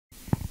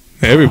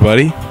Hey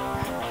everybody,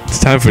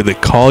 it's time for the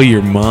Call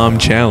Your Mom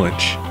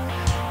Challenge.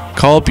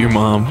 Call up your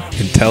mom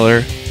and tell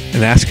her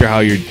and ask her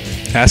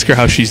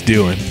how she's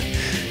doing.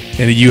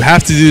 And you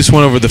have to do this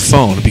one over the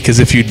phone, because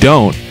if you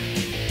don't,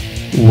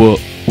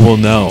 we'll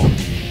know.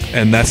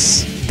 And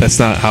that's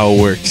not how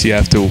it works. You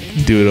have to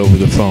do it over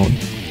the phone.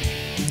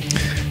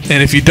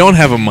 And if you don't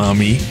have a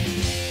mommy,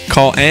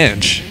 call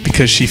Ange,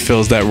 because she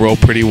fills that role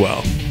pretty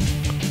well.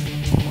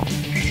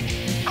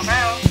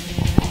 Hello.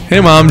 Hey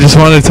Mom, just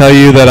wanted to tell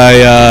you that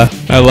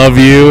I love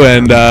you,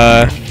 and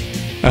I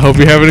hope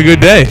you're having a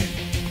good day.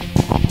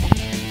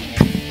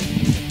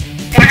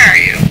 Where are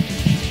you?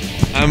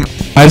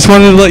 I just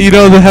wanted to let you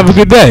know to have a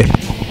good day.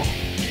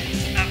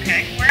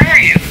 Okay, where are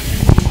you?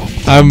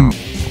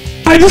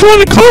 I just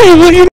wanted to call you and let you know.